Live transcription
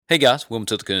Hey guys, welcome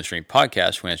to the Kahuna Strength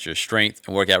Podcast, where we answer your strength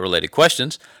and workout related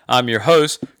questions. I'm your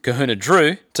host, Kahuna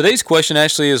Drew. Today's question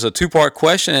actually is a two-part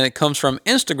question, and it comes from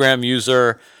Instagram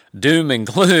user Doom and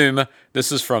Gloom.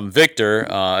 This is from Victor.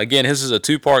 Again, this is a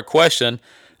two-part question.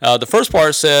 The first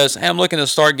part says, hey, I'm looking to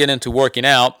start getting into working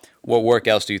out. What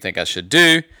workouts do you think I should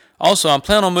do? Also, I'm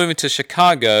planning on moving to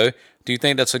Chicago. Do you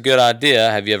think that's a good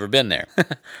idea? Have you ever been there?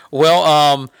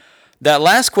 That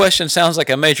last question sounds like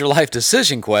a major life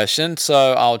decision question,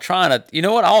 so I'll try to,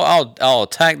 I'll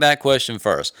attack that question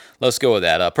first. Let's go with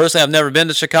that. Personally, I've never been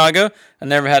to Chicago. I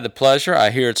never had the pleasure.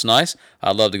 I hear it's nice.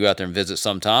 I'd love to go out there and visit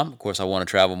sometime. Of course, I want to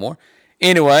travel more.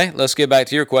 Anyway, let's get back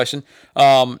to your question.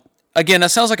 Again, that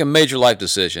sounds like a major life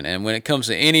decision, and when it comes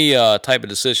to any type of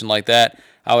decision like that,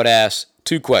 I would ask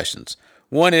two questions.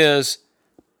 One is,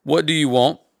 what do you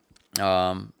want?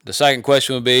 The second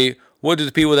question would be, what do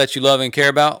the people that you love and care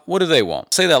about, what do they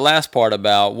want? Say that last part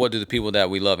about what do the people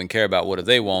that we love and care about, what do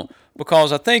they want?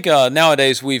 Because I think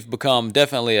nowadays we've become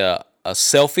definitely a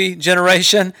selfie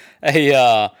generation.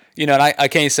 And I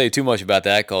can't say too much about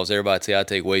that because everybody say I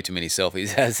take way too many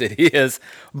selfies as it is.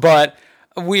 But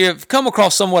we have come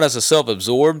across somewhat as a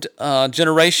self-absorbed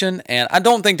generation, and I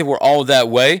don't think that we're all that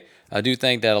way. I do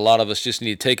think that a lot of us just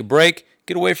need to take a break,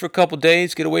 get away for a couple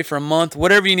days, get away for a month,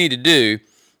 whatever you need to do,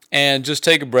 and just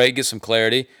take a break, get some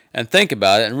clarity, and think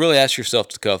about it, and really ask yourself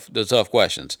the tough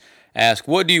questions. Ask,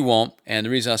 what do you want? And the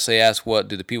reason I say ask what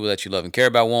do the people that you love and care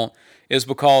about want is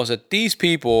because that these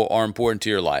people are important to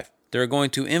your life. They're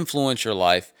going to influence your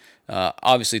life,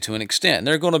 obviously to an extent.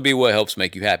 They're going to be what helps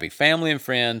make you happy. Family and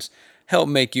friends help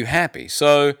make you happy.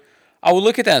 So I would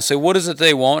look at that and say, what is it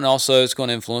they want? And also it's going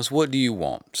to influence, what do you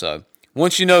want? So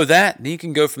once you know that, then you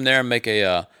can go from there and make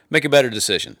a better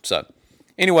decision. So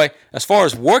anyway, as far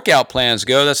as workout plans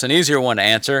go, that's an easier one to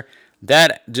answer.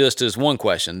 That just is one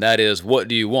question. That is, what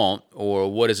do you want,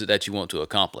 or what is it that you want to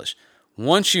accomplish?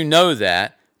 Once you know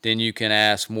that, then you can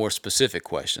ask more specific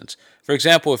questions. For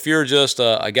example, if you're just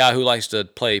a guy who likes to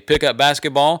play pickup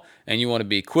basketball and you want to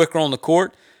be quicker on the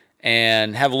court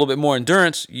and have a little bit more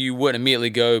endurance, you wouldn't immediately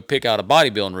go pick out a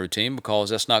bodybuilding routine because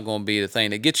that's not going to be the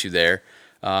thing that gets you there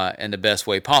in the best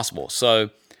way possible. So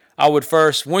I would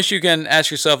first, once you can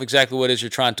ask yourself exactly what it is you're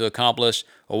trying to accomplish,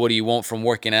 or what do you want from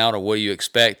working out, or what do you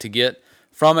expect to get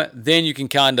from it, then you can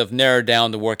kind of narrow down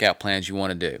the workout plans you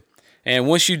want to do. And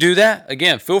once you do that,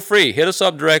 again, feel free, hit us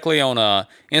up directly on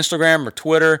Instagram or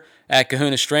Twitter at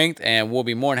Kahuna Strength, and we'll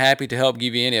be more than happy to help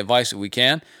give you any advice that we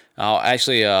can. I'll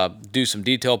actually do some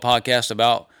detailed podcasts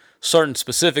about certain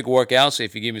specific workouts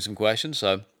if you give me some questions.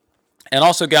 And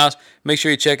also, guys, make sure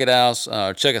you check us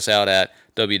out at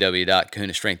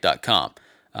www.kahunastrength.com.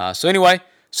 So anyway,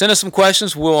 send us some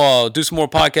questions. We'll do some more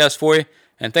podcasts for you.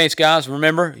 And thanks, guys.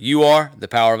 Remember, you are the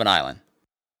power of an island.